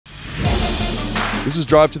This is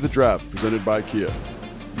Drive to the Draft, presented by Kia.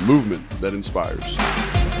 Movement that inspires.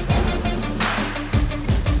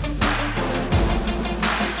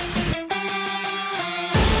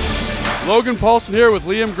 Logan Paulsen here with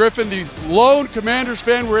Liam Griffin, the lone Commanders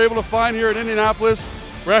fan we're able to find here in Indianapolis.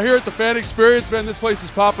 We're out here at the fan experience, man. This place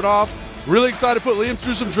is popping off. Really excited to put Liam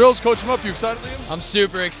through some drills, coach him up. You excited, Liam? I'm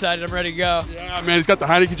super excited. I'm ready to go. Yeah, man, he's got the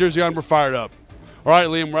Heineke jersey on. We're fired up. All right,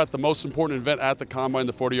 Liam, we're at the most important event at the Combine,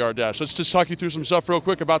 the 40-yard dash. Let's just talk you through some stuff real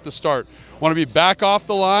quick about the start. Want to be back off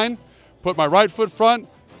the line, put my right foot front.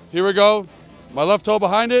 Here we go. My left toe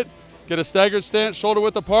behind it. Get a staggered stance, shoulder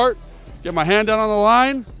width apart. Get my hand down on the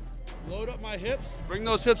line. Load up my hips. Bring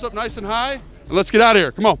those hips up nice and high. And let's get out of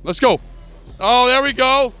here. Come on, let's go. Oh, there we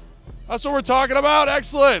go. That's what we're talking about.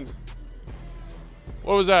 Excellent.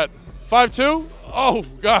 What was that? 5'2"? Oh,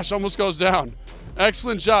 gosh, almost goes down.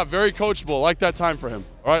 Excellent job. Very coachable. Like that time for him.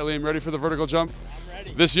 All right, Liam, ready for the vertical jump? I'm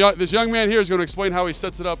ready. This young man here is going to explain how he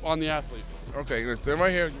sets it up on the athlete. Okay, let's stand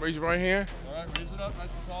right here. Raise your right hand. All right, raise it up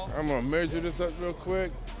nice and tall. I'm going to measure this up real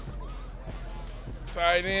quick.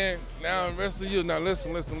 Tie it in. Now, the rest of you. Now,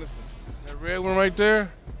 listen. That red one right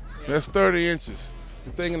there, that's 30 inches.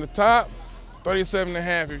 The thing in the top, 37 and a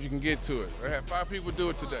half if you can get to it. I had 5 people do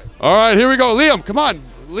it today. All right, here we go. Liam, come on.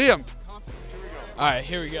 Liam. All right,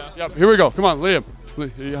 here we go. Yep, here we go. Come on, Liam.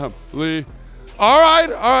 Lee. All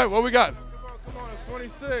right, what we got? Come on, it's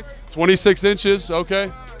 26. 26 inches,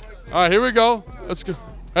 okay. All right, here we go. Let's go.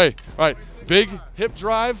 Hey, all right, big hip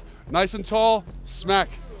drive, nice and tall, smack.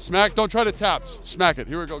 Don't try to tap, smack it.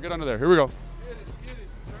 Here we go, get under there, here we go.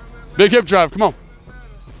 Big hip drive, come on.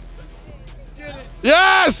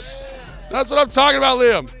 Yes! That's what I'm talking about,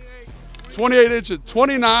 Liam. 28 inches,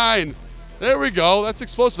 29. There we go. That's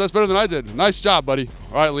explosive. That's better than I did. Nice job, buddy.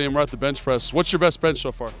 All right, Liam, we're at the bench press. What's your best bench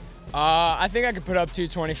so far? I think I could put up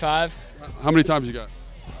 225. How many times you got?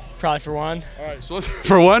 Probably for one. All right, so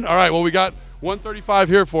for one? All right, well, we got 135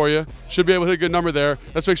 here for you. Should be able to hit a good number there.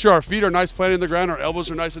 Let's make sure our feet are nice planted in the ground. Our elbows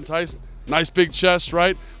are nice and tight. Nice big chest,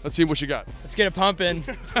 right? Let's see what you got. Let's get it pumping.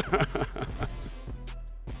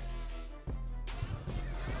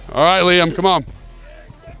 All right, Liam, come on.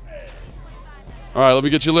 All right, let me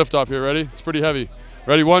get you lift off here. Ready? It's pretty heavy.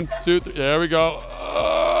 Ready? 1, 2, 3. There we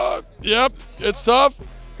go. Yep, it's tough.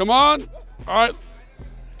 Come on. All right.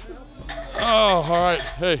 Oh, all right.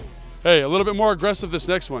 Hey, a little bit more aggressive this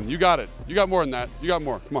next one. You got it. You got more than that. You got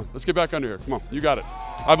more. Come on, let's get back under here. Come on, you got it.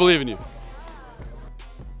 I believe in you.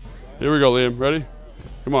 Here we go, Liam. Ready?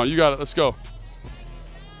 Come on, you got it. Let's go.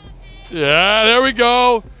 Yeah, there we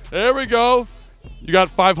go. There we go. You got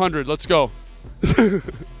 500. Let's go.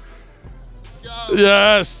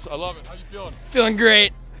 Yes, I love it. How you feeling? Feeling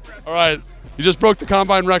great. All right, you just broke the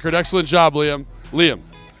combine record. Excellent job, Liam. Liam,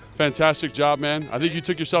 fantastic job, man. I think you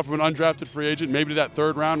took yourself from an undrafted free agent, maybe to that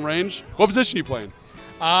 3rd round range. What position are you playing?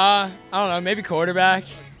 I don't know, maybe quarterback.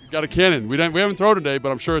 You got a cannon. We haven't thrown today,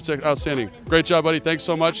 but I'm sure it's outstanding. Great job, buddy. Thanks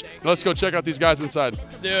so much. Now let's go check out these guys inside.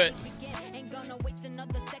 Let's do it.